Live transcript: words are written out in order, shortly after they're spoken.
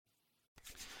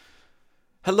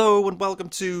Hello and welcome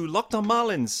to Locked on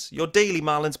Marlins, your daily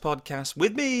Marlins podcast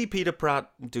with me, Peter Pratt.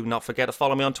 Do not forget to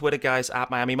follow me on Twitter, guys, at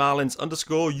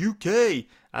 @MiamiMarlins_UK.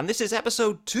 And this is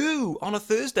episode 2 on a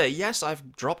Thursday. Yes,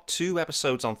 I've dropped 2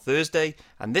 episodes on Thursday,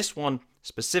 and this one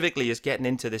specifically is getting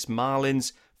into this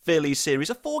Marlins Phillies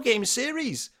series, a 4-game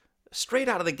series. Straight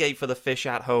out of the gate for the Fish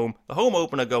at home. The home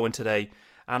opener going today,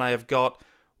 and I have got,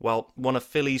 well, one of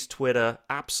Phillies Twitter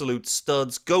absolute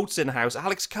studs, goats in house.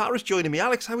 Alex Carr is joining me.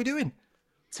 Alex, how are we doing?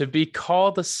 To be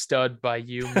called a stud by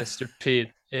you, Mr.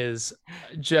 Pete, is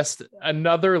just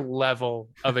another level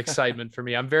of excitement for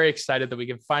me. I'm very excited that we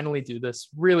can finally do this.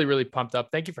 Really, really pumped up.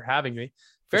 Thank you for having me.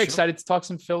 Very excited to talk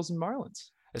some Phils and Marlins.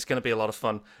 It's going to be a lot of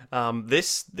fun.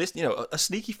 This, a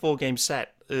sneaky 4-game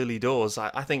set early doors.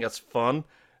 I think that's fun.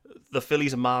 The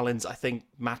Phillies and Marlins, I think,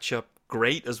 match up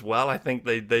great as well. I think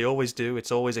they always do.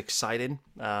 It's always exciting.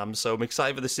 So I'm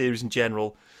excited for the series in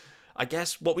general. I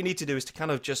guess what we need to do is to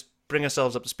kind of just bring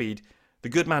ourselves up to speed. The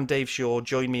good man Dave Shaw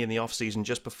joined me in the off-season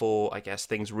just before, I guess,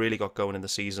 things really got going in the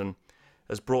season,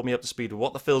 has brought me up to speed with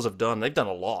what the Phils have done. They've done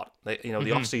a lot.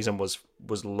 The off-season was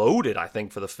loaded, I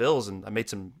think, for the Phils, and I made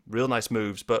some real nice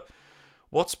moves. But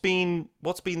what's been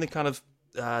the kind of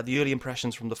the early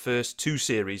impressions from the first 2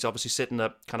 series? Obviously sitting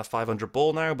at kind of 500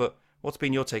 ball now, but what's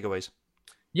been your takeaways?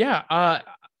 Yeah,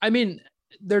 I mean,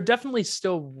 they're definitely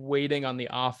still waiting on the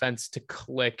offense to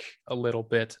click a little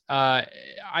bit.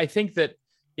 I think that,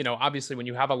 obviously when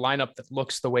you have a lineup that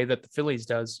looks the way that the Phillies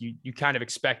does, you kind of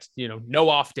expect, no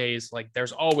off days. Like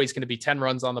there's always going to be 10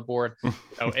 runs on the board.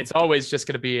 It's always just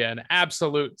going to be an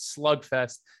absolute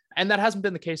slugfest. And that hasn't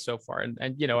been the case so far. And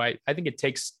I think it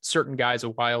takes certain guys a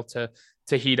while to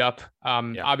heat up.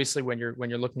 Obviously when you're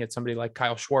looking at somebody like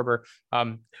Kyle Schwarber,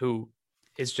 who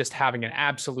is just having an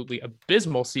absolutely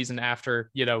abysmal season after,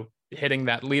 hitting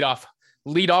that lead off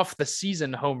the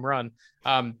season home run.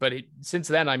 But since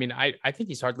then, I mean, I think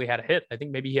he's hardly had a hit. I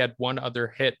think maybe he had one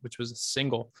other hit, which was a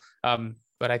single.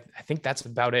 But I think that's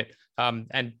about it.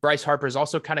 And Bryce Harper is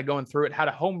also kind of going through it, had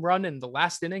a home run in the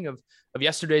last inning of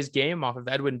yesterday's game off of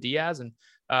Edwin Diaz. And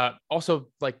also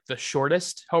like the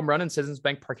shortest home run in Citizens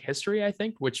Bank Park history, I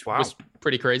think, which was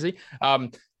pretty crazy.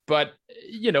 But,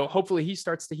 hopefully he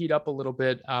starts to heat up a little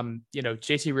bit.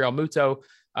 JT Realmuto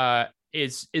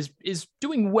is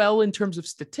doing well in terms of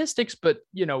statistics, but,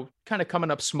 kind of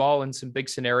coming up small in some big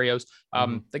scenarios.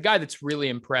 The guy that's really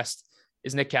impressed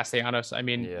is Nick Castellanos. I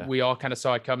mean, we all kind of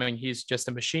saw it coming. He's just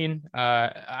a machine.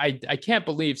 I can't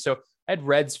believe. So I had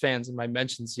Reds fans in my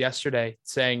mentions yesterday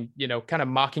saying, kind of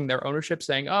mocking their ownership,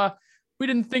 saying, we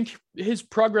didn't think his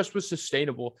progress was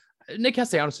sustainable. Nick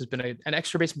Castellanos has been an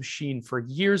extra base machine for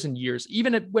years and years,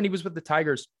 even when he was with the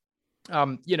Tigers.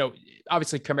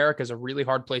 Obviously Comerica is a really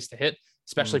hard place to hit,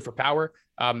 especially for power.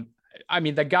 I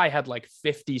mean, the guy had like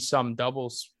 50 some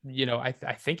doubles, I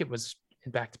think it was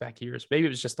in back-to-back years. Maybe it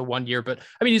was just the 1 year, but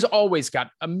I mean, he's always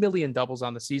got a million doubles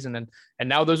on the season. And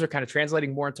now those are kind of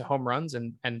translating more into home runs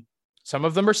and some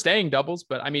of them are staying doubles,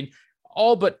 but I mean,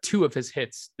 all but 2 of his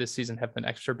hits this season have been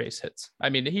extra base hits. I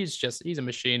mean, he's a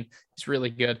machine. He's really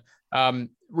good.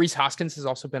 Rhys Hoskins has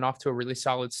also been off to a really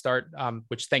solid start,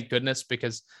 which thank goodness,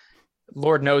 because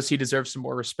Lord knows he deserves some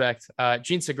more respect.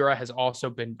 Gene Segura has also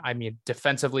been,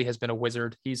 defensively has been a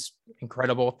wizard. He's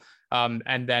incredible.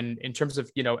 And then in terms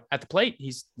of, at the plate,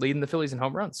 he's leading the Phillies in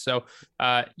home runs. So,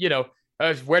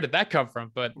 where did that come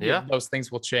from? But those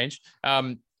things will change.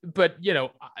 But, the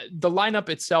lineup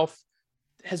itself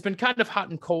has been kind of hot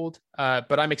and cold,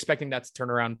 but I'm expecting that to turn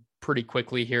around pretty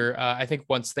quickly here. I think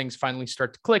once things finally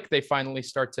start to click, they finally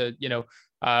start to,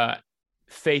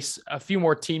 face a few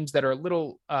more teams that are a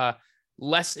little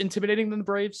less intimidating than the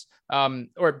Braves,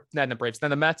 or not the Braves, than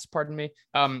the Mets, pardon me.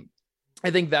 I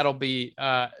think that'll be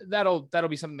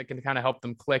something that can kind of help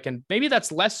them click. And maybe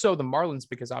that's less so the Marlins,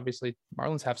 because obviously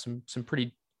Marlins have some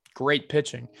pretty great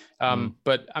pitching.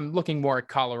 But I'm looking more at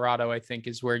Colorado, I think,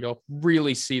 is where you'll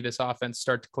really see this offense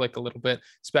start to click a little bit,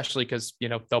 especially because,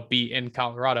 they'll be in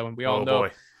Colorado and we all know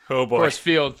Coors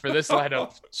Field for this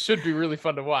lineup should be really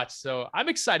fun to watch. So I'm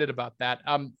excited about that.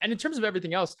 And in terms of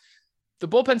everything else, the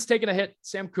bullpen's taking a hit.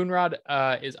 Sam Coonrod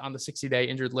is on the 60-day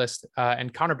injured list,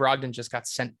 and Connor Brogdon just got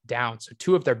sent down. So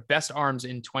 2 of their best arms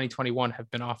in 2021 have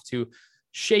been off to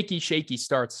shaky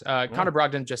starts. Connor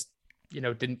Brogdon just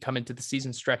didn't come into the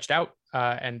season stretched out.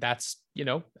 And that's,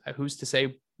 who's to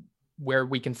say where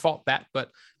we can fault that, but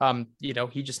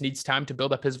he just needs time to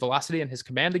build up his velocity and his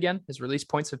command again. His release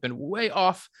points have been way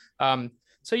off.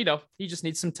 So, he just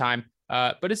needs some time,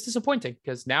 but it's disappointing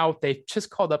because now they just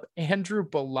called up Andrew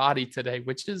Bellotti today,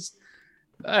 which is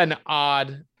an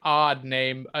odd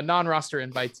name, a non-roster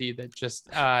invitee that just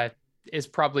is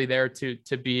probably there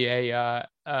to be a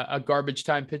garbage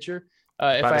time pitcher.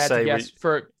 If About I to had to say guess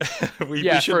for, we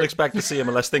shouldn't expect to see him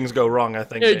unless things go wrong, I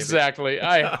think. exactly.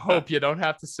 I hope you don't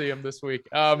have to see him this week.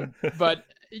 But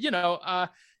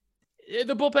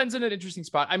the bullpen's in an interesting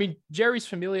spot. I mean, Jerry's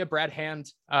Familia, Brad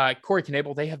Hand, Corey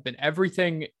Knebel, they have been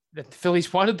everything that the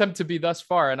Phillies wanted them to be thus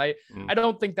far. And I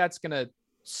don't think that's going to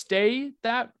stay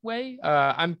that way.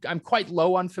 I'm quite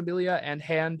low on Familia and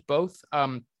Hand both.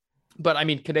 But I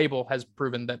mean, Knebel has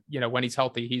proven that, when he's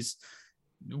healthy, he's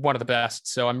one of the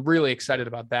best. So I'm really excited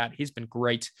about that. He's been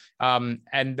great. And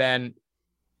then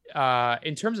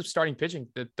in terms of starting pitching,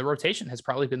 the rotation has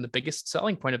probably been the biggest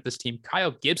selling point of this team.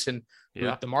 Kyle Gibson, who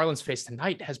the Marlins face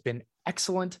tonight, has been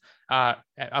excellent.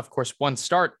 Of course, one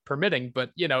start permitting,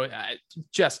 but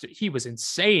he was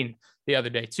insane the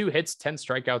other day. 2 hits, 10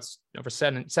 strikeouts over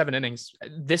seven innings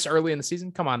this early in the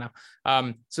season. Come on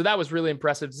now. So that was really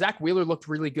impressive. Zach Wheeler looked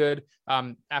really good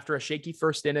after a shaky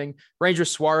first inning. Ranger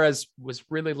Suarez was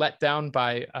really let down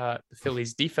by the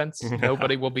Phillies defense.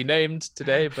 Nobody will be named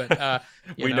today, but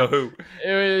we know who.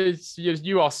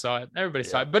 You all saw it. Everybody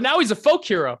saw it. But now he's a folk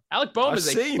hero. Alec Bohm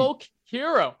is a folk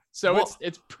hero. So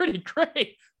it's pretty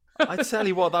great. I tell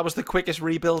you what, that was the quickest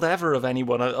rebuild ever of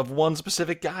anyone, of one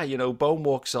specific guy. Bone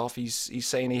walks off. He's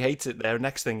saying he hates it there.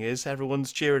 Next thing is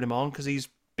everyone's cheering him on because he's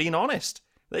being honest.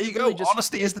 There you go.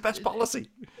 Honesty is the best policy.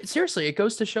 Seriously, it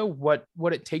goes to show what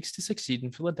it takes to succeed in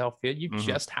Philadelphia. You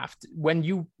just have to, when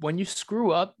you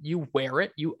screw up, you wear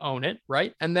it, you own it,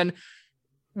 right? And then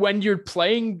when you're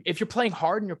playing, if you're playing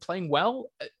hard and you're playing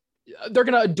well, they're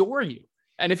going to adore you.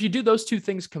 And if you do those two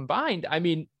things combined, I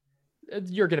mean,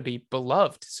 you're going to be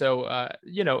beloved. So,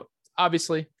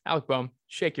 obviously Alec Bohm,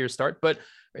 shakier start, but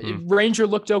Ranger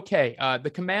looked okay. The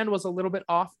command was a little bit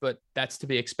off, but that's to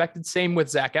be expected. Same with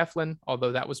Zach Eflin,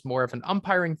 although that was more of an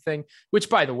umpiring thing, which,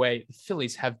 by the way, the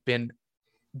Phillies have been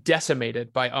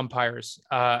decimated by umpires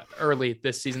early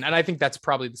this season. And I think that's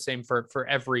probably the same for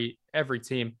every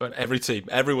team, but every team,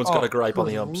 everyone's got a gripe on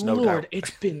the umps. No doubt.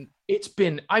 It's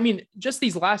been, I mean, just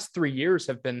these last 3 years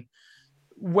have been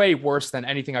way worse than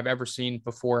anything I've ever seen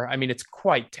before. I mean, it's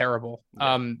quite terrible.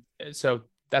 Yeah. So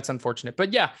that's unfortunate,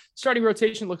 but yeah, starting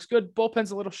rotation looks good.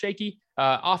 Bullpen's a little shaky.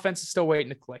 Offense is still waiting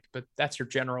to click, but that's your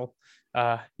general,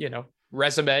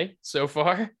 resume so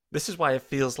far. This is why it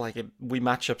feels like we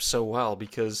match up so well,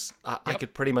 because I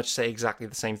could pretty much say exactly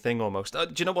the same thing almost.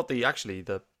 Do you know what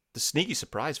the sneaky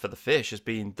surprise for the Fish has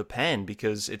been? The pen,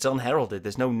 because it's unheralded.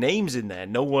 There's no names in there.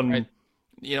 No one, right.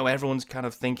 Everyone's kind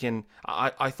of thinking,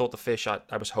 I thought the Fish,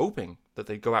 I was hoping that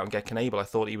they'd go out and get Knebel. I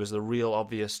thought he was the real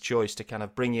obvious choice to kind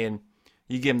of bring in.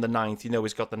 You give him the ninth,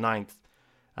 he's got the ninth.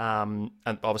 And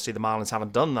obviously the Marlins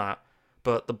haven't done that.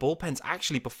 But the bullpen's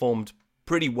actually performed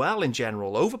pretty well in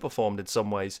general, overperformed in some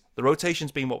ways. The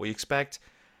rotation's been what we expect,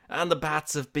 and the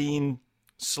bats have been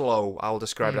slow. I'll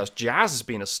describe it as. Jazz has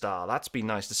been a star. That's been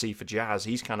nice to see for Jazz.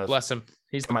 He's kind of... Bless him.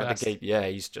 He's come the best. Out the gate. Yeah,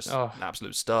 he's just an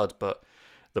absolute stud. But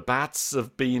the bats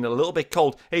have been a little bit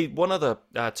cold. Hey, one other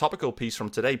topical piece from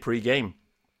today, pre-game.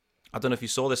 I don't know if you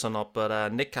saw this or not,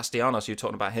 but Nick Castellanos, you're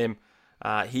talking about him.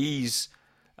 He's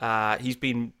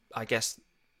been, I guess,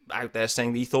 out there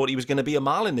saying that he thought he was going to be a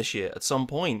Marlin this year at some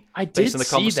point. I did based on the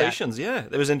see conversations. that. Yeah,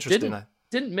 it was interesting.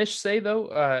 Didn't Mish say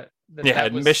though?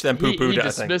 Mish then poo-pooed it.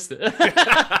 Dismissed it.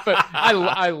 But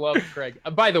I love Craig.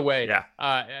 By the way,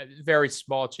 very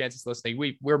small chances listening.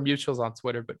 We're mutuals on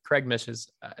Twitter, but Craig Mish is.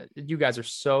 You guys are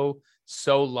so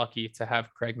lucky to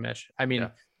have Craig Mish. I mean,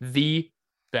 the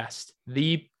best.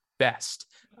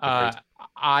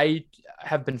 I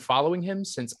have been following him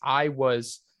since I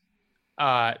was.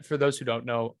 For those who don't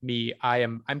know me,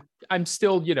 I'm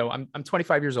still, I'm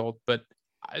 25 years old, but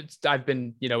I've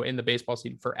been, in the baseball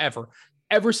scene forever.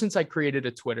 Ever since I created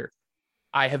a Twitter,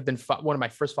 I have been, one of my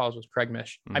first follows was Craig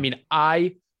Mish. I mean,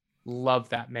 I love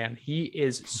that man. He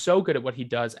is so good at what he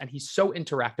does, and he's so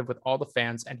interactive with all the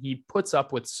fans, and he puts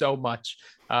up with so much.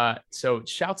 So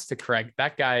shouts to Craig.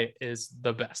 That guy is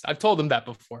the best. I've told him that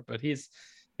before, but he's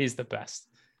the best.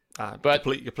 But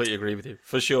completely agree with you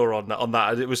for sure on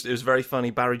that. It was very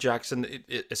funny. Barry Jackson,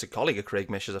 it's a colleague of Craig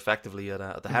Mish's effectively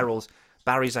at the Heralds.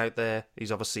 Barry's out there.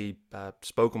 He's obviously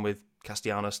spoken with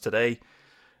Castellanos today.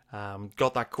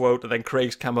 Got that quote, and then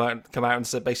Craig's come out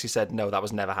and basically said, no, that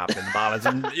was never happening. The Marlins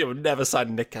and never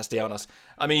signed Nick Castellanos.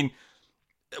 I mean,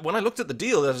 when I looked at the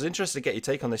deal, I was interested to get your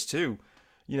take on this too.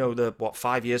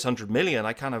 5 years, $100 million.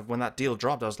 I kind of, when that deal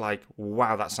dropped, I was like,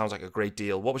 wow, that sounds like a great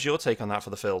deal. What was your take on that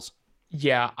for the Phils?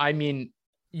 Yeah, I mean,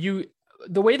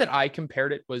 the way that I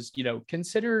compared it was,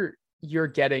 consider you're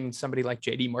getting somebody like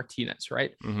JD Martinez,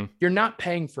 right? Mm-hmm. You're not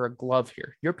paying for a glove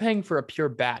here. You're paying for a pure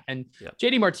bat. And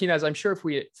JD Martinez, I'm sure if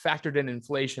we factored in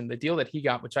inflation, the deal that he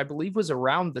got, which I believe was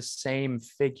around the same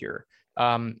figure,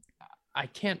 I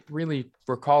can't really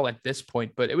recall at this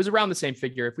point, but it was around the same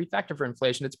figure. If we factor for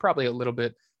inflation, it's probably a little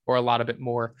bit or a lot of it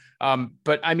more.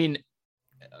 But I mean,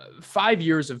 5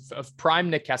 years of prime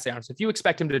Nick Castellanos, if you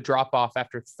expect him to drop off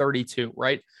after 32,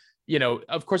 right?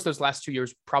 Of course, those last 2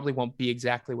 years probably won't be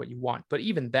exactly what you want. But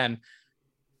even then,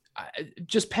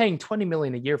 just paying $20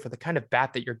 million a year for the kind of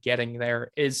bat that you're getting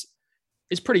there is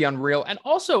pretty unreal. And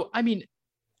also, I mean,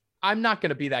 I'm not going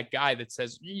to be that guy that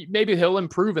says maybe he'll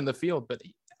improve in the field, but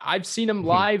I've seen him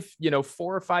live, 4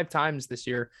 or 5 times this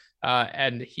year,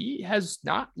 and he has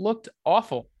not looked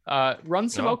awful. Run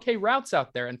some okay routes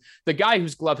out there. And the guy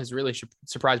whose glove has really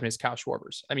surprised me is Kyle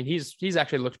Schwarber's. I mean, he's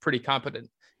actually looked pretty competent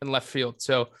in left field.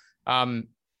 So,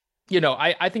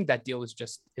 I think that deal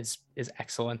is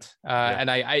excellent.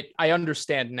 And I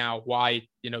understand now why,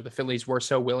 the Phillies were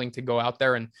so willing to go out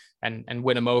there and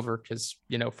win him over. Cause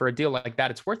for a deal like that,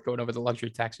 it's worth going over the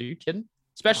luxury tax. Are you kidding?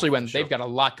 Especially when they've got a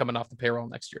lot coming off the payroll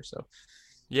next year. So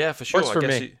yeah, for sure. I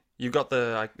guess you got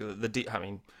the deep. I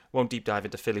mean, won't deep dive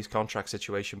into Philly's contract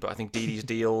situation, but I think Didi's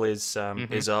deal is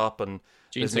up, and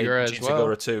Gene Segura as well.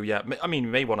 Segura too. Yeah, I mean, you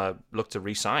may want to look to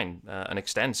re-sign and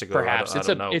extend Segura. Perhaps I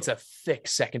don't know. It's a thick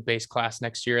second base class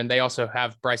next year, and they also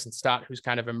have Bryson Stott, who's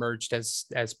kind of emerged as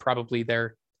probably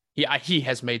their. He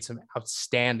has made some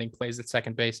outstanding plays at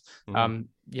second base,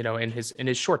 in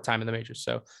his short time in the majors.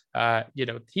 So,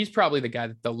 he's probably the guy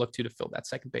that they'll look to fill that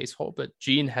second base hole. But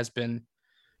Gene has been,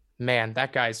 man,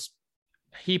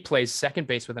 he plays second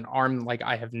base with an arm like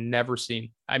I have never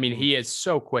seen. I mean, he is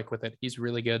so quick with it. He's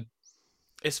really good.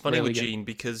 It's funny with Gene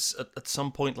because at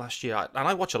some point last year, and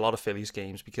I watch a lot of Phillies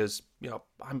games because,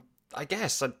 I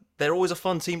guess they're always a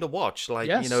fun team to watch. Like,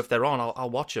 if they're on, I'll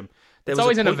watch them. It's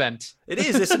always an event. It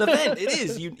is. It's an event. It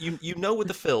is. You know, with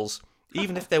the Phils,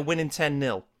 even if they're winning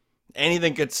 10-0,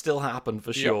 anything could still happen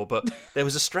for sure. Yep. But there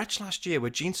was a stretch last year where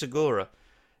Gene Segura,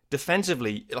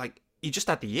 defensively, like, he just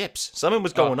had the yips. Something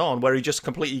was going on where he just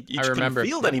completely couldn't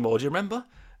field anymore. Do you remember?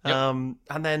 Yep.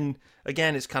 And then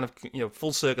again, it's kind of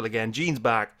full circle again. Gene's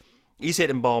back. He's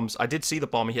hitting bombs. I did see the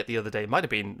bomb he hit the other day. It might have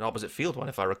been an opposite field one,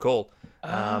 if I recall.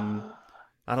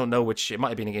 I don't know which. It might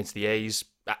have been against the A's.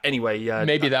 Anyway,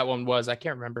 maybe that one was. I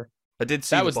can't remember. I did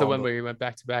see that was the one where he went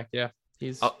back to back. Yeah,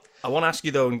 I want to ask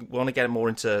you though, and want to get more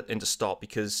into Stott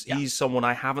because he's someone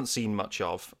I haven't seen much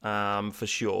of, for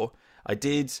sure. I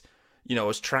did, I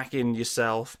was tracking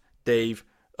yourself, Dave,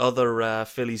 other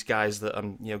Phillies guys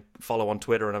that follow on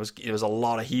Twitter, and there was a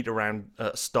lot of heat around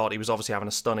Stott. He was obviously having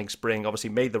a stunning spring.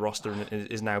 Obviously made the roster and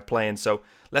is now playing. So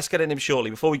let's get into him shortly.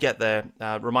 Before we get there,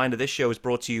 reminder: this show is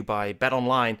brought to you by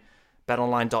BetOnline.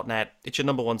 BetOnline.net. It's your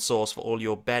number one source for all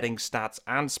your betting, stats,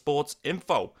 and sports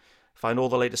info. Find all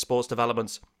the latest sports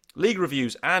developments, league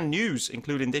reviews, and news,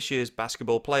 including this year's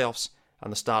basketball playoffs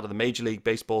and the start of the Major League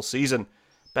Baseball season.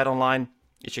 BetOnline.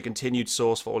 It's your continued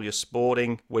source for all your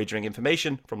sporting wagering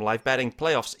information from live betting,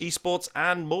 playoffs, esports,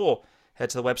 and more. Head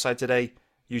to the website today.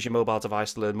 Use your mobile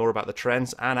device to learn more about the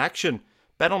trends and action.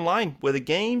 Bet online, where the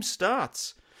game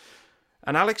starts.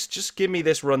 And Alex, just give me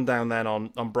this rundown then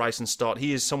on Bryson Stott.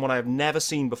 He is someone I have never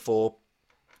seen before.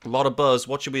 A lot of buzz.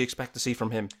 What should we expect to see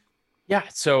from him? Yeah,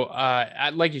 so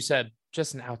like you said,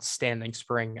 just an outstanding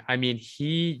spring. I mean,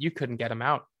 you couldn't get him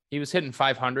out. He was hitting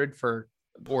 500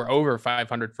 or over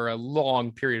 500 for a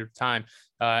long period of time.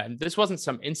 And this wasn't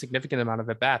some insignificant amount of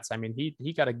at bats. I mean,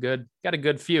 he got a good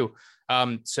few.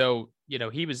 So,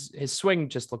 his swing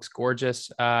just looks gorgeous.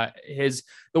 The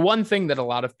one thing that a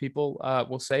lot of people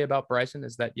will say about Bryson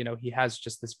is that, he has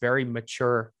just this very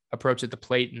mature approach at the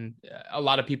plate. And a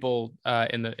lot of people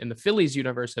in the Phillies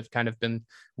universe have kind of been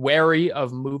wary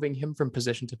of moving him from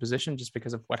position to position just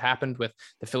because of what happened with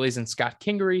the Phillies and Scott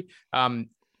Kingery.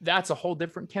 That's a whole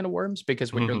different can of worms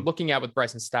because what you're looking at with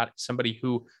Bryson Stott, somebody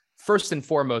who first and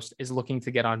foremost is looking to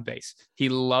get on base. He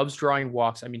loves drawing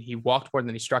walks. I mean, he walked more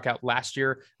than he struck out last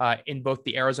year in both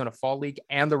the Arizona Fall League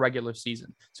and the regular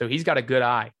season. So he's got a good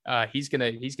eye. He's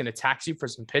gonna tax you for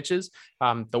some pitches.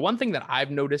 The one thing that I've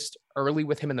noticed early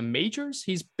with him in the majors,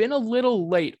 he's been a little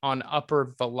late on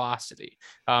upper velocity.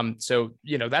 So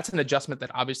that's an adjustment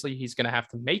that obviously he's going to have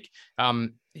to make.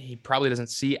 He probably doesn't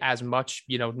see as much,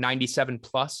 97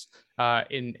 plus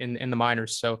in the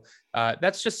minors. So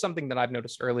that's just something that I've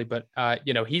noticed early, but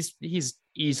he's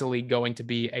easily going to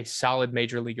be a solid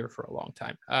major leaguer for a long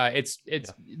time.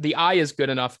 The eye is good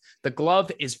enough. The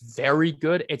glove is very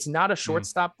good. It's not a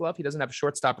shortstop glove. He doesn't have a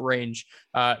shortstop range,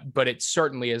 but it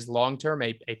certainly is long-term,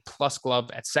 a plus glove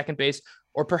at second base,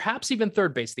 or perhaps even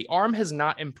third base. The arm has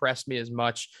not impressed me as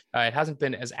much. It hasn't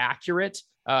been as accurate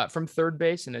from third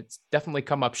base, and it's definitely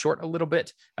come up short a little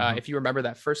bit. If you remember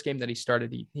that first game that he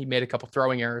started, he made a couple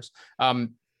throwing errors.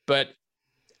 But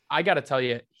I got to tell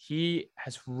you, he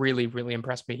has really, really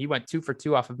impressed me. He went 2 for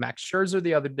 2 off of Max Scherzer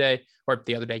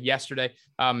yesterday.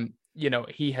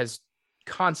 He has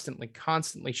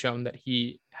constantly shown that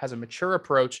he has a mature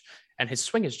approach, and his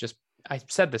swing is just, I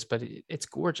said this, but it's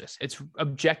gorgeous. It's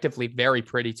objectively very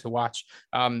pretty to watch.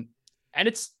 And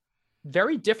it's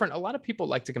very different. A lot of people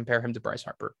like to compare him to Bryce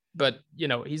Harper, but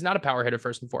he's not a power hitter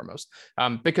first and foremost,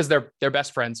 because they're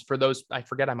best friends. For those, I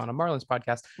forget I'm on a Marlins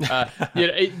podcast.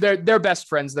 They're best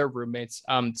friends, they're roommates.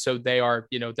 So they are,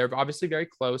 they're obviously very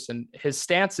close, and his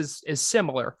stance is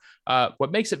similar.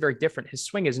 What makes it very different, his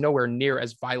swing is nowhere near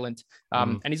as violent.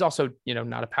 And he's also,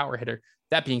 not a power hitter.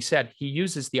 That being said, he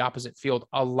uses the opposite field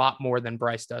a lot more than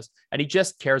Bryce does, and he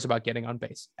just cares about getting on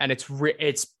base. And it's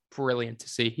brilliant to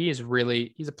see. He's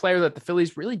a player that the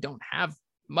Phillies really don't have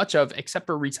much of, except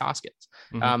for Rhys Hoskins.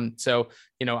 So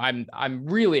I'm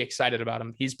really excited about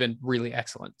him. He's been really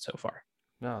excellent so far.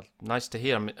 No, nice to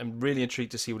hear. I'm really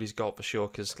intrigued to see what he's got for sure.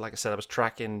 Because, like I said, I was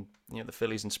tracking the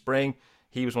Phillies in spring.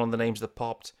 He was one of the names that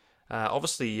popped.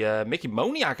 Obviously, Mickey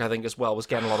Moniak, I think, as well, was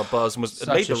getting a lot of buzz and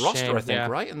made the roster, I think,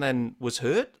 right? And then was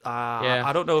hurt.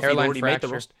 I don't know if he'd already made the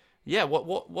roster. Yeah,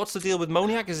 what's the deal with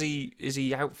Moniak? Is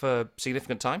he out for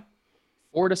significant time?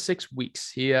 4 to 6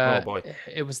 weeks. Oh boy!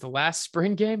 It was the last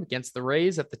spring game against the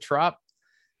Rays at the Trop,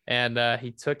 and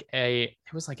he took it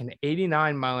was like an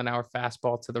 89-mile-an-hour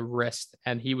fastball to the wrist,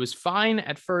 and he was fine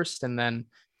at first, and then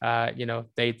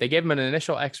they gave him an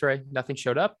initial X-ray. Nothing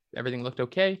showed up. Everything looked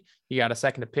okay. He got a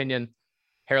second opinion,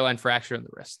 hairline fracture in the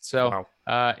wrist. So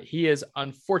he is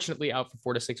unfortunately out for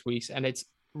 4 to 6 weeks, and it's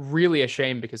really a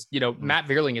shame because, Matt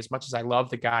Vierling, as much as I love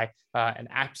the guy, an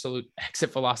absolute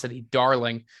exit velocity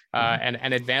darling,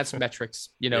 and advanced metrics,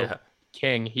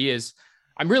 king, he is.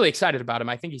 I'm really excited about him.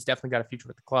 I think he's definitely got a future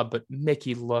with the club, but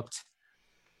Mickey looked,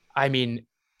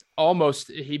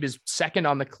 almost, he was second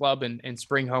on the club in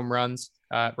spring home runs,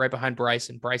 right behind Bryce,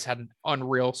 and Bryce had an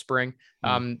unreal spring.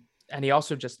 And he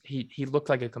also he looked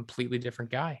like a completely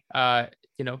different guy.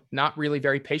 Not really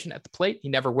very patient at the plate. He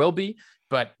never will be,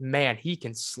 but man, he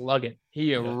can slug it.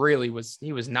 He really was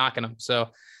knocking him. So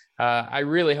I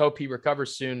really hope he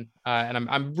recovers soon. And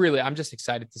I'm just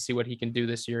excited to see what he can do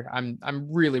this year. I'm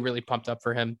really, really pumped up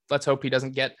for him. Let's hope he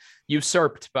doesn't get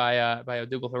usurped by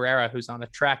Odubel Herrera, who's on a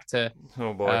track to,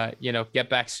 get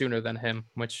back sooner than him,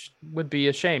 which would be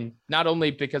a shame, not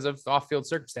only because of off-field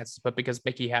circumstances, but because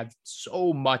Mickey had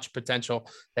so much potential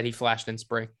that he flashed in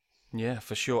spring. Yeah,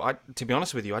 for sure. To be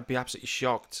honest with you, I'd be absolutely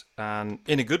shocked, and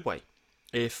in a good way,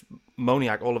 if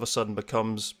Moniak all of a sudden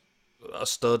becomes a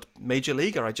stud major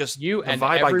leaguer. The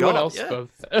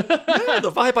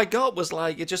vibe I got was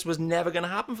like, it just was never going to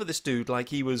happen for this dude. Like,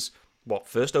 he was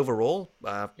first overall,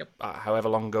 however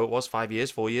long ago it was, 5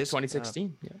 years, 4 years,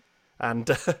 2016. And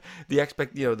the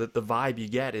the vibe you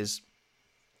get is,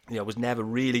 was never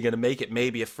really going to make it.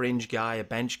 Maybe a fringe guy, a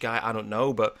bench guy, I don't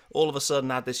know, but all of a sudden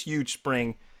had this huge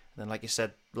spring. And then, like you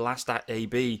said, the last at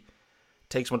AB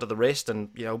takes one to the wrist, and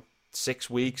 6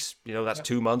 weeks, that's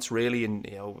 2 months really, and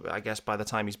I guess by the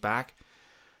time he's back,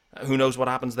 who knows what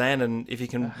happens then, and if he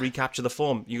can recapture the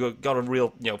form. You got to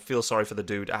real feel sorry for the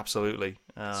dude, absolutely.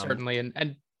 Certainly.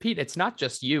 And Pete, it's not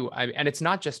just you, and it's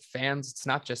not just fans, it's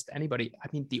not just anybody. I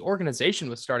mean, the organization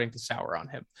was starting to sour on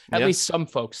him, at least some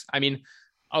folks. I mean,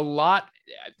 a lot.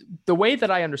 The way that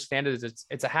I understand it is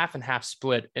it's a half and half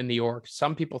split in the org.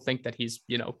 Some people think that he's,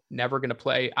 never going to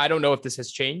play. I don't know if this has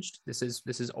changed. This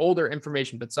is older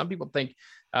information, but some people think,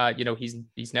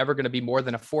 he's never going to be more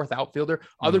than a fourth outfielder.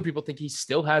 Other people think he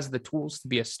still has the tools to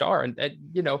be a star. And,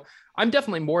 I'm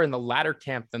definitely more in the latter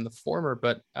camp than the former,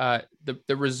 but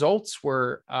the results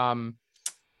were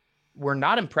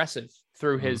not impressive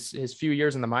through his few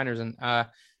years in the minors. And,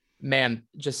 man,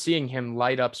 just seeing him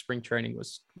light up spring training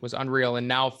was unreal. And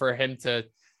now for him to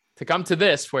come to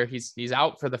this, where he's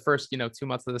out for the first 2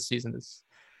 months of the season, is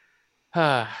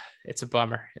it's a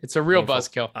bummer. It's a real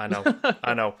buzzkill. I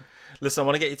know. Listen, I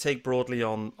want to get your take broadly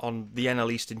on the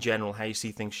NL East in general, how you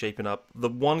see things shaping up. The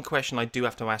one question I do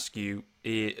have to ask you,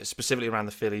 specifically around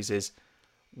the Phillies, is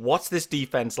what's this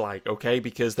defense like? Okay,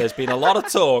 because there's been a lot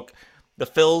of talk. The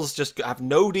Phils just have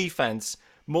no defense.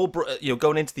 More,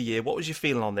 going into the year, what was your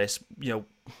feeling on this?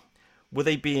 Was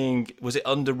it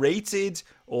underrated,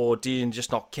 or do you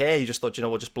just not care? You just thought,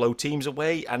 we'll just blow teams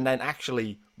away? And then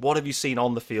actually, what have you seen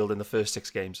on the field in the first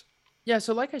 6 games? Yeah,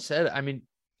 so like I said, I mean,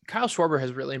 Kyle Schwarber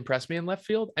has really impressed me in left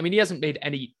field. I mean, he hasn't made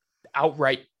any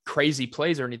outright crazy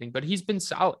plays or anything, but he's been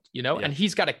solid, and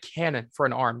he's got a cannon for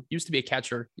an arm. Used to be a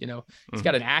catcher, he's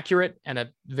got an accurate and a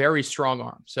very strong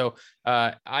arm. So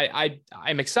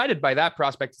I'm excited by that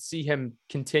prospect to see him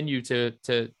continue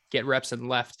to get reps in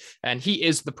left. And he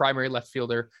is the primary left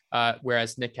fielder,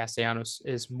 whereas Nick Castellanos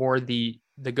is more the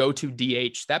go-to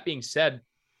DH. That being said,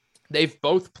 they've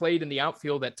both played in the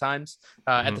outfield at times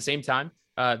at the same time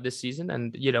this season.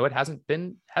 And, it hasn't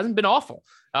been awful.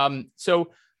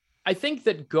 So I think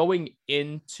that going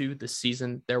into the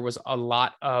season, there was a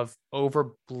lot of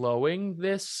overblowing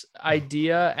this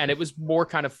idea, and it was more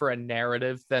kind of for a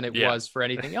narrative than it was for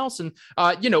anything else. And,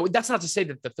 that's not to say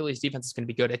that the Phillies defense is going to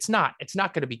be good. It's not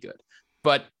going to be good,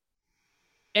 but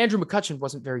Andrew McCutchen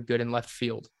wasn't very good in left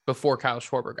field before Kyle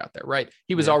Schwarber got there, right?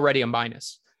 He was already a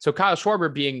minus. So Kyle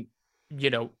Schwarber being,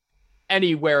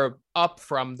 anywhere up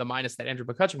from the minus that Andrew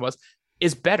McCutchen was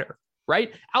is better.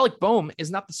 Right? Alec Boehm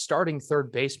is not the starting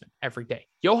third baseman every day.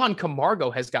 Johan Camargo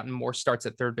has gotten more starts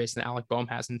at third base than Alec Boehm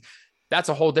has. And that's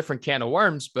a whole different can of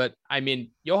worms. But I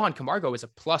mean, Johan Camargo is a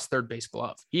plus third base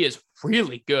glove. He is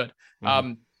really good.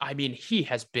 He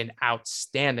has been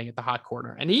outstanding at the hot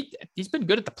corner, and he's been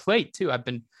good at the plate too. I've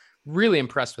been really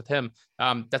impressed with him.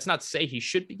 That's not to say he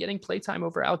should be getting playtime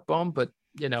over Alec Boehm, but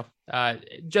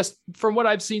just from what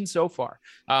I've seen so far.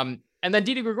 And then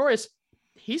Didi Gregorius,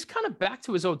 he's kind of back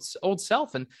to his old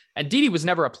self. And Didi was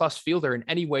never a plus fielder in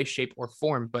any way, shape, or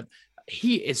form, but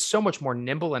he is so much more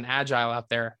nimble and agile out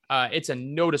there. It's a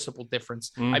noticeable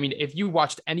difference. I mean, if you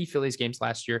watched any Phillies games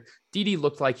last year, Didi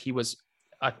looked like he was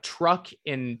a truck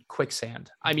in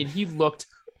quicksand. I mean, he looked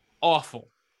awful,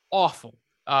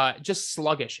 just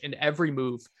sluggish in every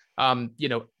move.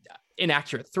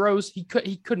 Inaccurate throws. He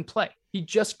couldn't play. He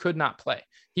just could not play.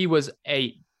 He was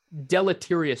a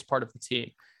deleterious part of the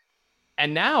team.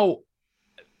 And now,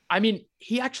 I mean,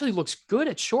 he actually looks good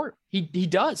at short. He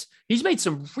does. He's made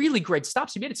some really great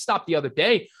stops. He made a stop the other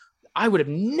day. I would have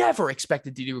never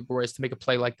expected Didi Gregorius to make a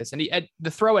play like this. And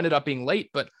the throw ended up being late,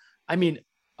 but I mean,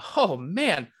 oh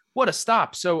man, what a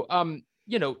stop. So,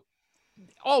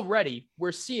 already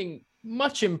we're seeing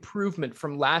much improvement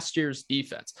from last year's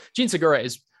defense. Gene Segura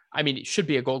should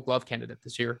be a Gold Glove candidate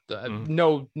this year.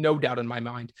 No doubt in my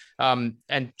mind. And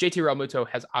JT Realmuto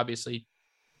has obviously,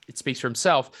 it speaks for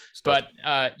himself, but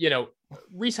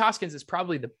Rhys Hoskins is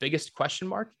probably the biggest question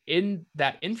mark in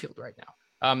that infield right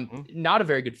now. Not a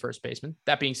very good first baseman.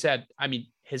 That being said, I mean,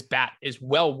 his bat is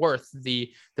well worth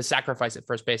the sacrifice at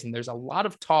first base. And there's a lot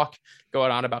of talk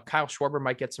going on about Kyle Schwarber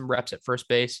might get some reps at first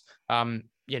base.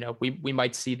 We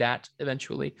might see that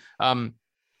eventually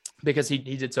because he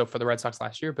did so for the Red Sox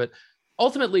last year. But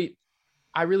ultimately,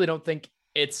 I really don't think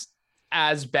it's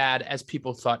as bad as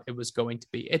people thought it was going to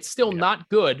be. It's still not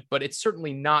good, but it's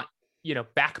certainly not,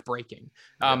 backbreaking.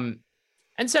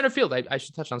 And center field, I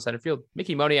should touch on center field.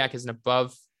 Mickey Moniak is an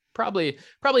above, probably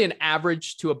an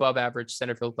average to above average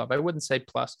center field club. I wouldn't say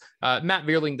plus. Matt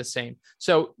Vierling the same.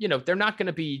 So, they're not going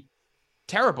to be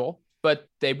terrible, but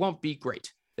they won't be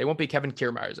great. They won't be Kevin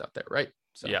Kiermaiers out there, right?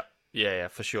 So. Yeah,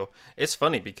 for sure. It's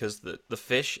funny because the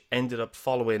Fish ended up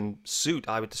following suit,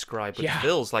 I would describe, with the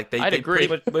Phils. Like they pretty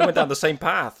much went down the same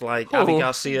path. Like Avi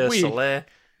Garcia, Soler,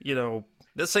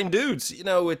 the same dudes.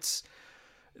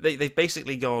 They've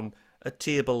basically gone a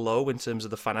tier below in terms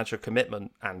of the financial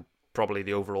commitment and probably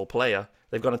the overall player.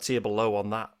 They've gone a tier below on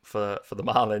that for the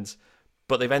Marlins,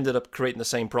 but they've ended up creating the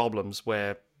same problems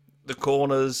where the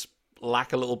corners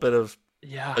lack a little bit of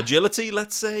agility,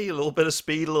 let's say, a little bit of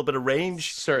speed, a little bit of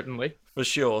range. Certainly. For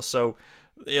sure. So,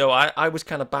 I was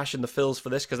kind of bashing the Phils for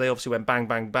this because they obviously went bang,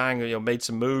 bang, bang, made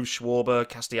some moves, Schwarber,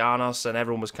 Castellanos, and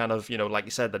everyone was kind of, like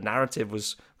you said, the narrative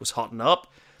was hotting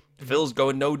up. Phil's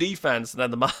going no defense, and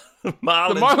then the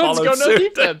Marlins go no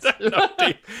defense.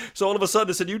 So all of a sudden,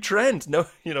 it's a new trend. No,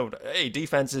 hey,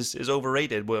 defense is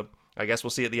overrated. Well, I guess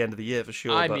we'll see at the end of the year for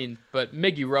sure. But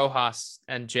Miggy Rojas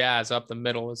and Jazz up the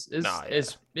middle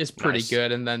is pretty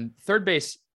good. And then third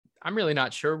base, I'm really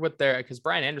not sure what because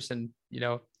Brian Anderson,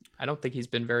 I don't think he's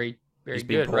been very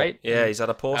good, right? Yeah, he's had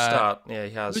a poor start. Yeah,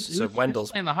 he has. Who's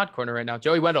Wendell's playing the hot corner right now.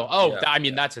 Joey Wendell.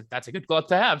 That's a good glove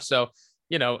to have. So,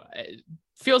 it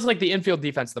feels like the infield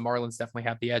defense, the Marlins definitely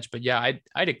have the edge. But yeah,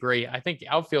 I'd agree. I think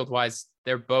outfield wise,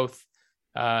 they're both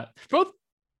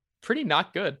pretty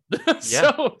not good.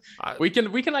 So we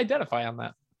can identify on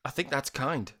that. I think that's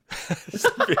kind. I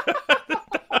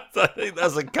think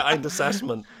that's a kind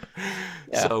assessment.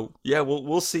 Yeah. So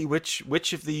we'll see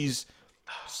which of these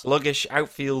sluggish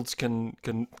outfields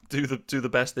can do the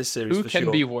best this series. Who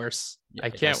can be worse? I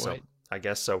can't wait. I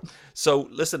guess so. So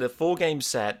listen, a 4-game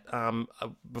set.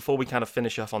 Before we kind of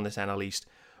finish off on this NL East,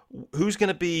 who's going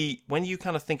to be, when you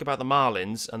kind of think about the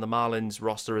Marlins and the Marlins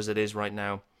roster as it is right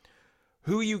now,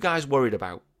 Who are you guys worried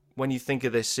about when you think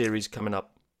of this series coming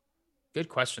up? Good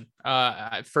question.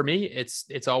 For me,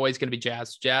 it's always going to be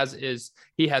Jazz.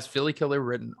 He has Philly killer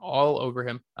written all over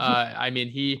him. I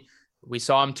mean, we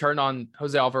saw him turn on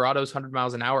Jose Alvarado's 100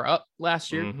 miles an hour up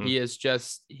last year. Mm-hmm.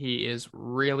 He is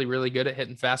really, really good at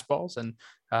hitting fastballs. And,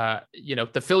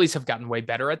 the Phillies have gotten way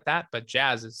better at that, but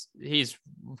he's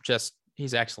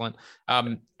excellent.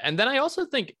 And then I also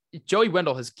think Joey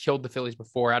Wendell has killed the Phillies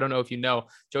before. I don't know if you know,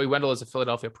 Joey Wendell is a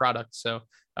Philadelphia product. So,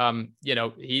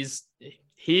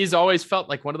 he's always felt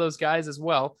like one of those guys as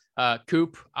well.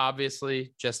 Coop,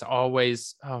 obviously, just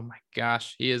always. Oh my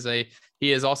gosh, he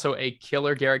is also a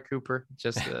killer. Garrett Cooper,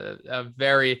 just a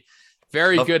very,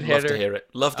 very good hitter. Love to hear it.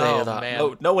 Love to hear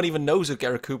that. No one even knows who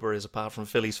Garrett Cooper is apart from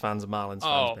Phillies fans and Marlins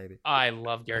fans. Maybe I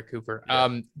love Garrett Cooper.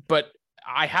 Yeah. But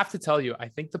I have to tell you, I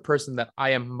think the person that I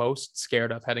am most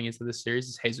scared of heading into this series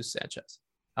is Jesus Sanchez.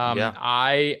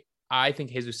 I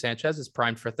think Jesus Sanchez is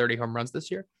primed for 30 home runs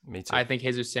this year. Me too. I think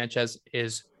Jesus Sanchez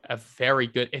is a very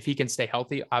good, if he can stay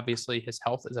healthy, obviously his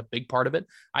health is a big part of it.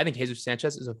 I think Jesus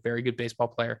Sanchez is a very good baseball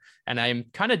player. And I am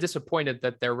kind of disappointed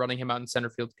that they're running him out in center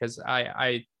field because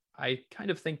I kind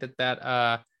of think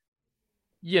that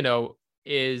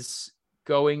is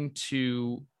going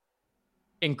to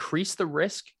increase the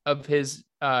risk of his,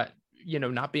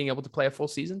 not being able to play a full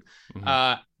season.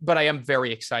 Mm-hmm. But I am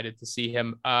very excited to see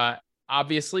him.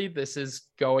 Obviously, this is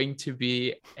going to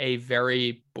be a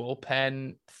very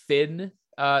bullpen thin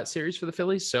series for the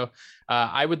Phillies. So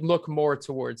I would look more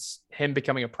towards him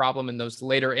becoming a problem in those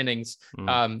later innings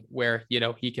where,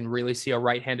 he can really see a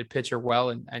right-handed pitcher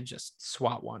well and just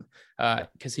swat one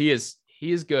because he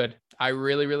is good. I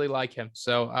really, really like him.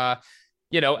 So,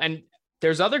 and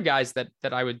there's other guys that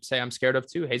I would say I'm scared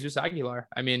of too. Jesus Aguilar.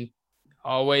 I mean,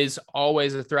 always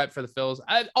a threat for the Phils.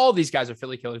 All these guys are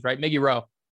Philly killers, right? Miggy Rowe.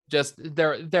 Just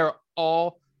they're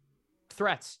all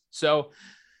threats. So,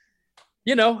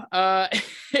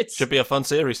 it should be a fun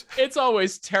series. It's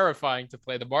always terrifying to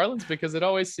play the Marlins because it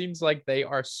always seems like they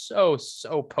are so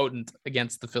potent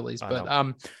against the Phillies. But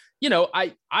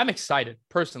I'm excited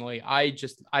personally. I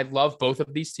love both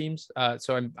of these teams.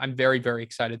 So I'm very, very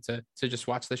excited to just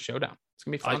watch this showdown. It's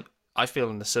gonna be fun. I feel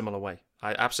in a similar way.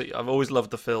 I've always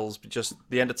loved the Phils, but just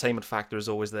the entertainment factor is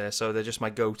always there. So they're just my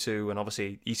go-to, and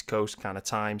obviously East Coast kind of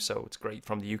time, so it's great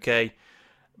from the UK.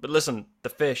 But listen, the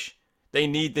Fish, they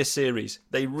need this series.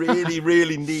 They really,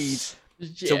 really need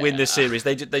to win this series.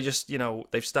 They just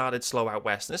they've started slow out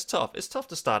west, and it's tough. It's tough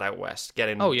to start out west,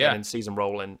 getting season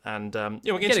rolling, and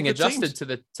getting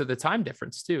adjusted to the time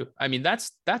difference too. I mean,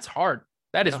 that's hard.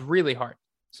 That is really hard.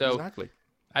 So exactly,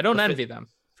 I don't envy them.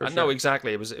 I know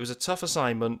exactly. It was a tough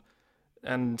assignment.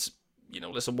 And,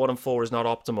 listen, 1-4 is not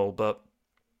optimal, but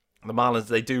the Marlins,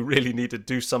 they do really need to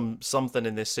do something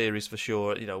in this series for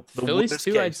sure. The Phillies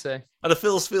too, I'd say. And the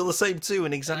Phils feel the same too.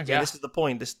 And exactly, this is the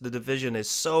point. The division is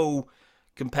so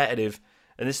competitive.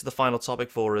 And this is the final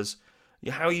topic for us.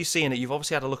 How are you seeing it? You've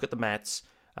obviously had a look at the Mets.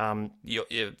 Your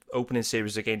opening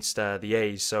series against the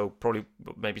A's, so probably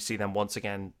maybe see them once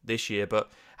again this year. But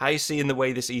how are you seeing the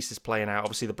way this East is playing out?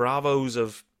 Obviously, the Bravos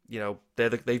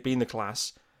they've been the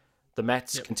class. The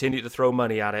Mets continue to throw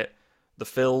money at it. The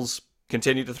Phils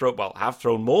continue to have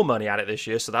thrown more money at it this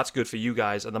year, so that's good for you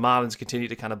guys. And the Marlins continue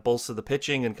to kind of bolster the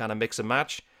pitching and kind of mix and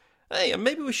match. Hey,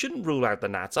 maybe we shouldn't rule out the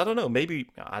Nats. I don't know.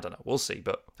 We'll see.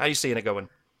 But how are you seeing it going?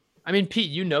 I mean, Pete,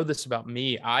 you know this about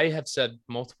me. I have said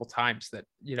multiple times that,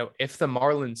 if the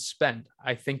Marlins spend,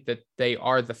 I think that they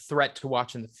are the threat to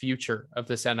watch in the future of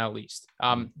this NL East.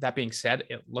 That being said,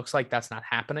 it looks like that's not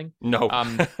happening. No.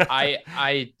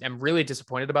 I am really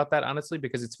disappointed about that, honestly,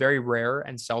 because it's very rare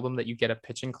and seldom that you get a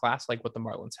pitching class like what the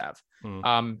Marlins have.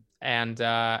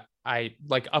 I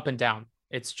like up and down.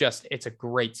 It's a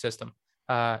great system.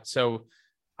 So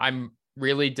I'm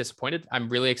really disappointed. I'm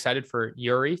really excited for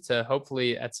Yuri to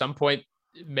hopefully at some point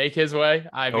make his way.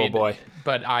 I mean, boy.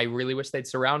 But I really wish they'd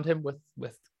surround him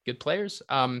with good players.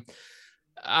 I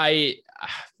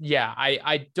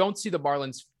don't see the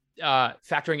Marlins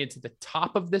factoring into the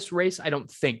top of this race. I don't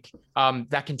think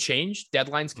that can change.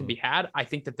 Deadlines can be had. I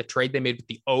think that the trade they made with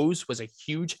the O's was a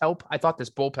huge help. I thought this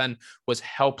bullpen was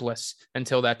helpless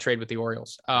until that trade with the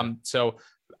Orioles. So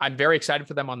I'm very excited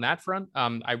for them on that front.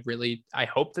 I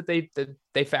hope that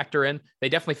they factor in. They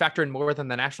definitely factor in more than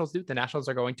the Nationals do. The Nationals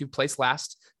are going to place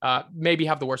last, maybe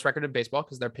have the worst record in baseball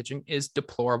because their pitching is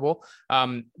deplorable.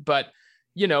 But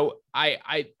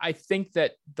I think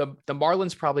that the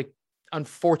Marlins probably,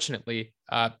 unfortunately,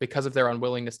 because of their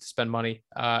unwillingness to spend money,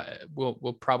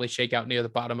 will probably shake out near the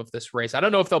bottom of this race. I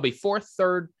don't know if they'll be fourth,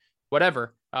 third,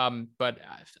 whatever. But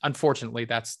unfortunately,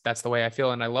 that's the way I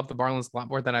feel, and I love the Marlins a lot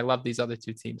more than I love these other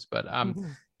two teams. But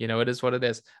it is what it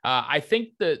is. I think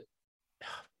that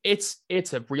it's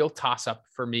a real toss up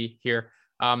for me here.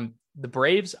 The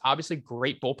Braves, obviously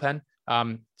great bullpen.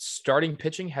 Starting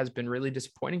pitching has been really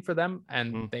disappointing for them,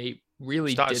 and they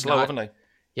really started did slow, not. haven't they?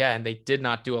 Yeah, and they did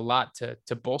not do a lot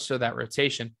to bolster that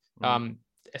rotation.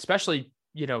 Especially,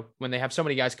 when they have so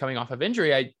many guys coming off of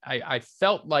injury, I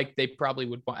felt like they probably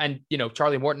would. And,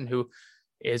 Charlie Morton, who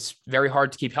is very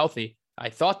hard to keep healthy, I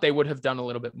thought they would have done a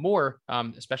little bit more,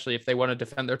 especially if they want to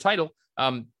defend their title.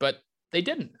 But they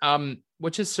didn't,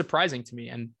 which is surprising to me.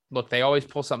 And look, they always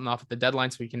pull something off at the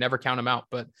deadline, so you can never count them out.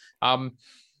 But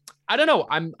I don't know.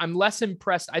 I'm less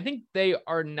impressed. I think they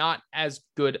are not as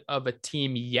good of a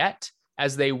team yet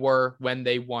as they were when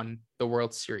they won the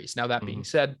World Series. Now, that being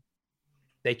said,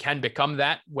 they can become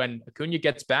that when Acuna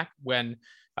gets back, when,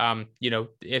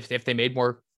 if they made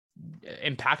more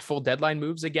impactful deadline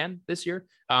moves again this year,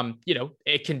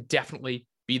 it can definitely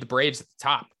be the Braves at the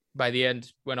top by the end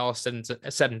when all is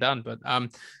said and done. But,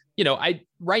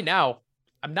 right now,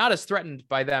 I'm not as threatened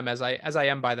by them as I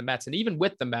am by the Mets. And even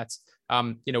with the Mets,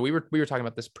 we were talking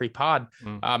about this pre-pod.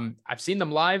 I've seen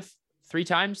them live 3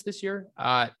 times this year.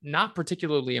 Not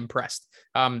particularly impressed.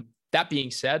 That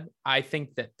being said, I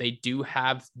think that they do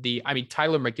have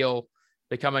Tyler McGill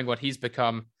becoming what he's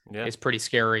become is pretty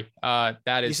scary.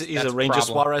 He's a Ranger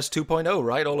Suarez 2.0,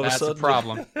 right? All of a sudden. That's a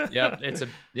problem. Yeah,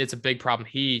 it's a big problem.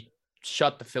 He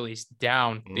shut the Phillies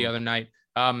down the other night.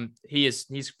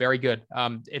 He's very good.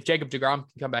 If Jacob deGrom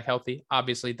can come back healthy,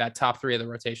 obviously that top 3 of the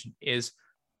rotation is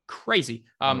crazy.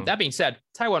 That being said,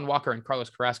 Taijuan Walker and Carlos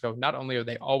Carrasco, not only are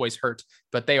they always hurt,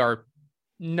 but they are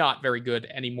not very good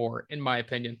anymore, in my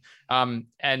opinion.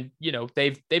 And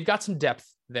they've got some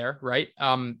depth there, right?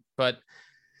 But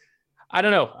I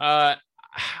don't know.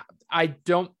 I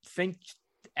don't think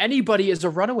anybody is a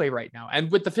runaway right now. And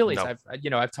with the Phillies,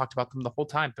 no. I've talked about them the whole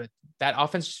time, but that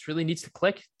offense just really needs to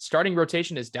click. Starting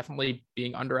rotation is definitely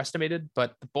being underestimated,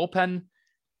 but the bullpen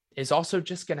is also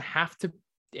just going to have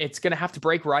to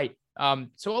break right.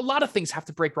 So a lot of things have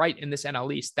to break right in this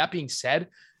NL East. That being said,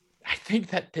 I think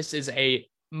that this is a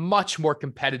much more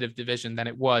competitive division than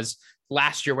it was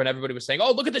last year when everybody was saying,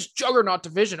 oh, look at this juggernaut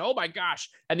division. Oh my gosh.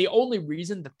 And the only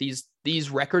reason that these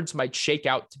records might shake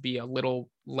out to be a little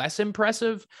less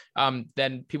impressive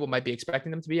than people might be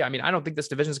expecting them to be. I mean, I don't think this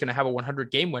division is going to have a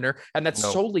 100-game winner. And that's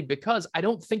solely because I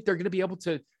don't think they're going to be able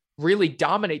to really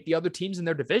dominate the other teams in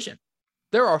their division.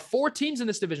 There are 4 teams in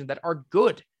this division that are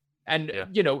good. And,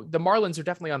 the Marlins are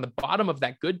definitely on the bottom of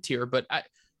that good tier, but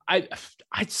I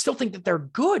still think that they're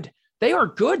good. They are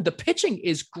good. The pitching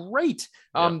is great.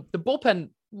 The bullpen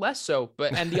less so,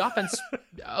 and the offense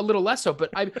a little less so.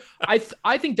 But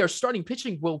I think their starting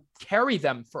pitching will carry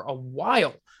them for a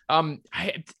while.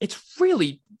 It's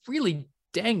really, really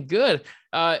dang good.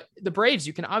 The Braves,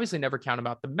 you can obviously never count them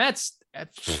out. The Mets,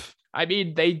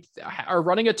 they are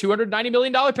running a $290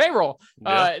 million payroll.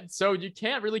 So you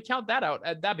can't really count that out.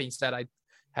 That being said, I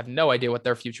have no idea what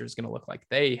their future is going to look like.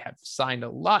 They have signed a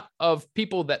lot of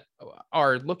people that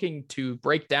are looking to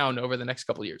break down over the next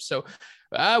couple of years. So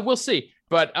we'll see.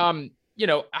 But,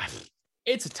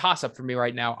 it's a toss-up for me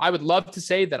right now. I would love to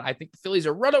say that I think the Phillies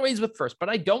are runaways with first, but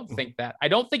I don't think that. I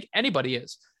don't think anybody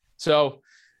is. So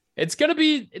it's going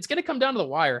to come down to the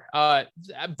wire,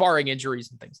 barring injuries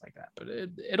and things like that. But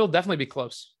it'll definitely be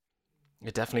close.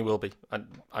 It definitely will be.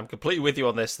 I'm completely with you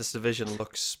on this. This division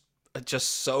looks just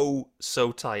so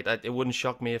tight. It wouldn't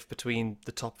shock me if between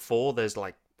the top 4 there's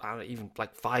even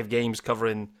 5 games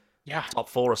covering top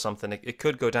 4 or something. It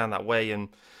could go down that way, and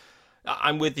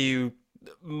I'm with you.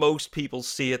 Most people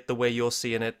see it the way you're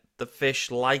seeing it. The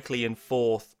Fish likely in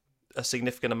 4th, a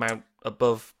significant amount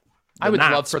above the I would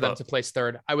Nats, love for them to place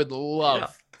 3rd. I would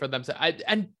love for them to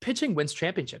and pitching wins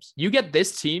championships. You get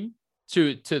this team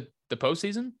to the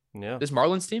postseason, this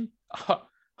Marlins team,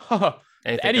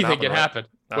 anything can happen.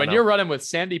 When you're running with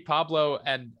Sandy, Pablo,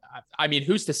 and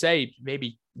who's to say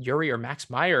maybe Yuri or Max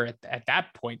Meyer at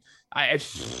that point? I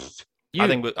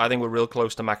think we're real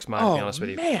close to Max Meyer, to be honest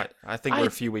with you. Man, I think we're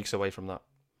a few weeks away from that.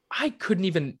 I couldn't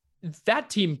even. That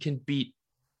team can beat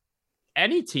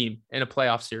any team in a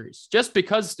playoff series just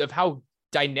because of how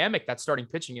dynamic that starting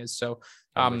pitching is. So,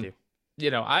 I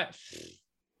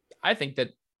think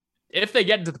that if they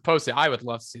get into the postseason, I would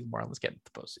love to see the Marlins get into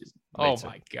the postseason.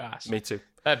 My gosh, me too.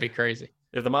 That'd be crazy.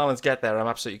 If the Marlins get there, I'm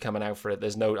absolutely coming out for it.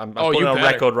 There's no, I'm putting it on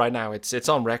record right now. It's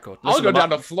on record. I'll go down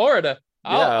to Florida.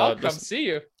 I'll come see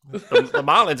you. the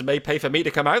Marlins may pay for me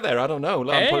to come out there. I don't know.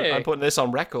 I'm putting this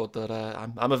on record that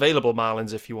I'm available,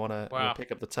 Marlins, if you want to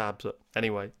pick up the tab. So,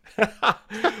 anyway.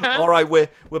 All right, we're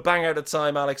bang out of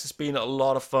time, Alex. It's been a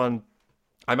lot of fun.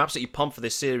 I'm absolutely pumped for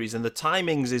this series, and the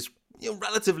timings is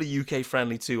relatively UK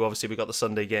friendly too. Obviously, we got the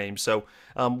Sunday game. So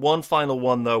one final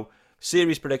one though.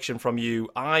 Series prediction from you.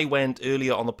 I went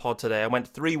earlier on the pod today. I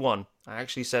went 3-1. I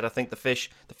actually said I think the fish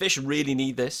really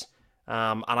need this,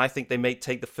 and I think they may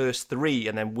take the first 3,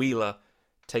 and then Wheeler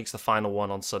takes the final one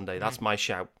on Sunday. That's my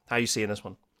shout. How are you seeing this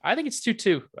one? I think it's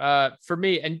 2-2 for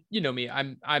me. And you know me,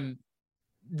 I'm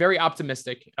very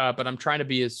optimistic, but I'm trying to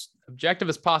be as objective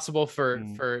as possible for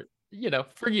this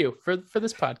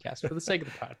podcast, for the sake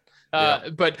of the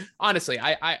pod. But honestly,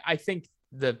 I think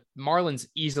the Marlins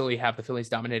easily have the Phillies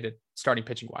dominated starting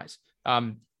pitching wise.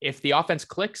 If the offense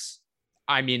clicks,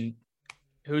 I mean,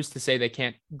 who's to say they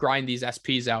can't grind these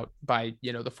SPs out by,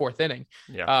 the 4th inning?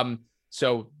 Yeah.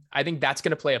 So I think that's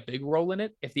going to play a big role in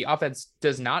it. If the offense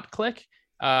does not click,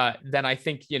 then I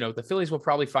think, the Phillies will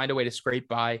probably find a way to scrape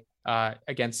by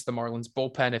against the Marlins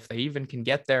bullpen if they even can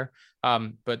get there.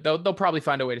 But they'll probably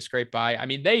find a way to scrape by. I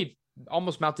mean, they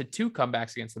almost mounted 2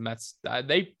 comebacks against the Mets.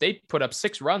 They put up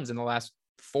 6 runs in the last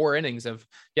 4 innings of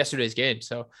yesterday's game.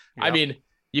 So, yeah. I mean,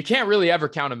 you can't really ever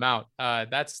count them out.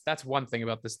 That's one thing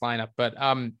about this lineup. But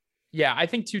yeah, I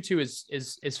think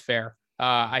 2-2 is fair.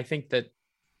 I think that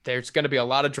there's going to be a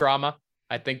lot of drama.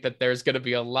 I think that there's going to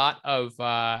be a lot of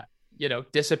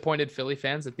disappointed Philly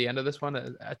fans at the end of this one.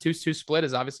 A 2-2 split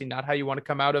is obviously not how you want to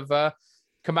come out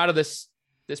of this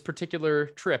particular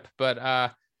trip.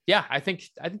 But yeah, I think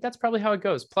that's probably how it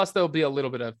goes. Plus, there'll be a little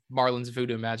bit of Marlins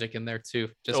voodoo magic in there too,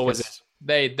 just because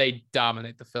they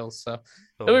dominate the Phils. So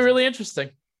it'll be really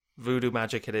interesting. Voodoo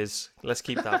magic it is. Let's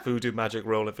keep that voodoo magic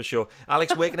rolling for sure.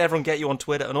 Alex, where can everyone get you on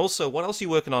Twitter? And also, what else are you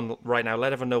working on right now?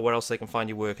 Let everyone know where else they can find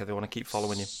your work if they want to keep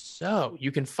following you. So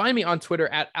you can find me on Twitter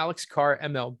at Alex Carr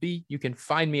MLB. You can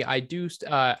find me.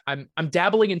 I'm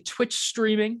dabbling in Twitch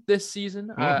streaming this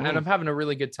season, and I'm having a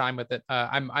really good time with it.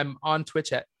 I'm on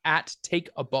Twitch at Take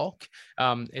a Bulk.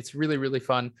 It's really, really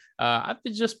fun. I've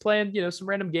been just playing, some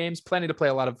random games, planning to play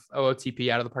a lot of OOTP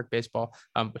out of the park baseball,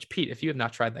 which Pete, if you have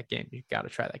not tried that game, you've got to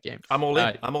try that game. I'm all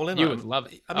in. I'm all in. You would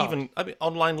love it. I'm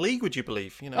online league, would you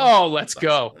believe? Oh, let's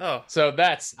go. Oh. So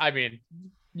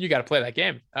you got to play that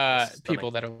game,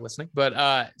 people that are listening.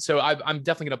 But so I'm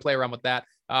definitely going to play around with that.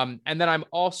 And then I'm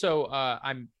also,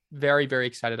 I'm very, very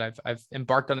excited. I've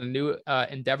embarked on a new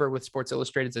endeavor with Sports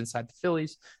Illustrated's Inside the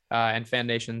Phillies and Fan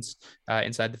Nation's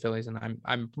Inside the Phillies. And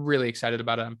I'm really excited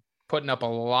about it. I'm putting up a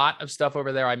lot of stuff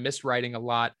over there. I miss writing a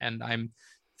lot, and I'm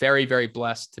very, very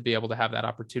blessed to be able to have that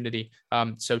opportunity.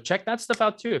 So check that stuff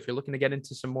out too. If you're looking to get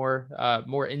into some more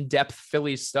in-depth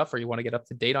Phillies stuff, or you want to get up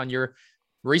to date on your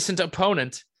recent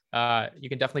opponent, you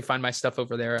can definitely find my stuff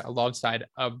over there alongside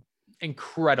an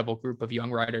incredible group of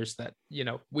young writers that,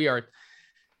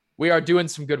 we are doing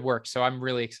some good work. So I'm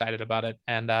really excited about it.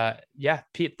 And yeah,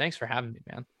 Pete, thanks for having me,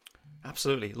 man.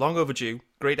 Absolutely. Long overdue.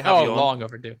 Great to have you on. Long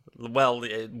overdue. Well,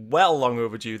 long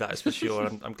overdue, that is for sure.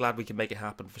 I'm glad we can make it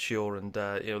happen for sure. And,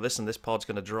 listen, this pod's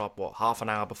going to drop, half an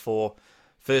hour before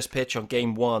first pitch on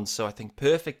game 1. So I think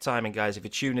perfect timing, guys. If you're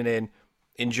tuning in,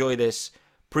 enjoy this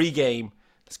pre-game.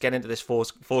 Let's get into this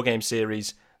four-game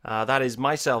series. That is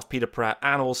myself, Peter Pratt,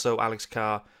 and also Alex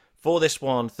Carr for this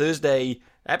one. Thursday,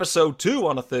 episode 2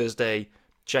 on a Thursday.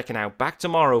 Checking out. Back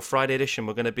tomorrow, Friday edition.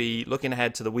 We're going to be looking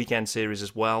ahead to the weekend series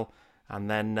as well. And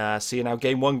then seeing how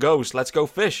game 1 goes. Let's go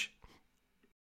fish.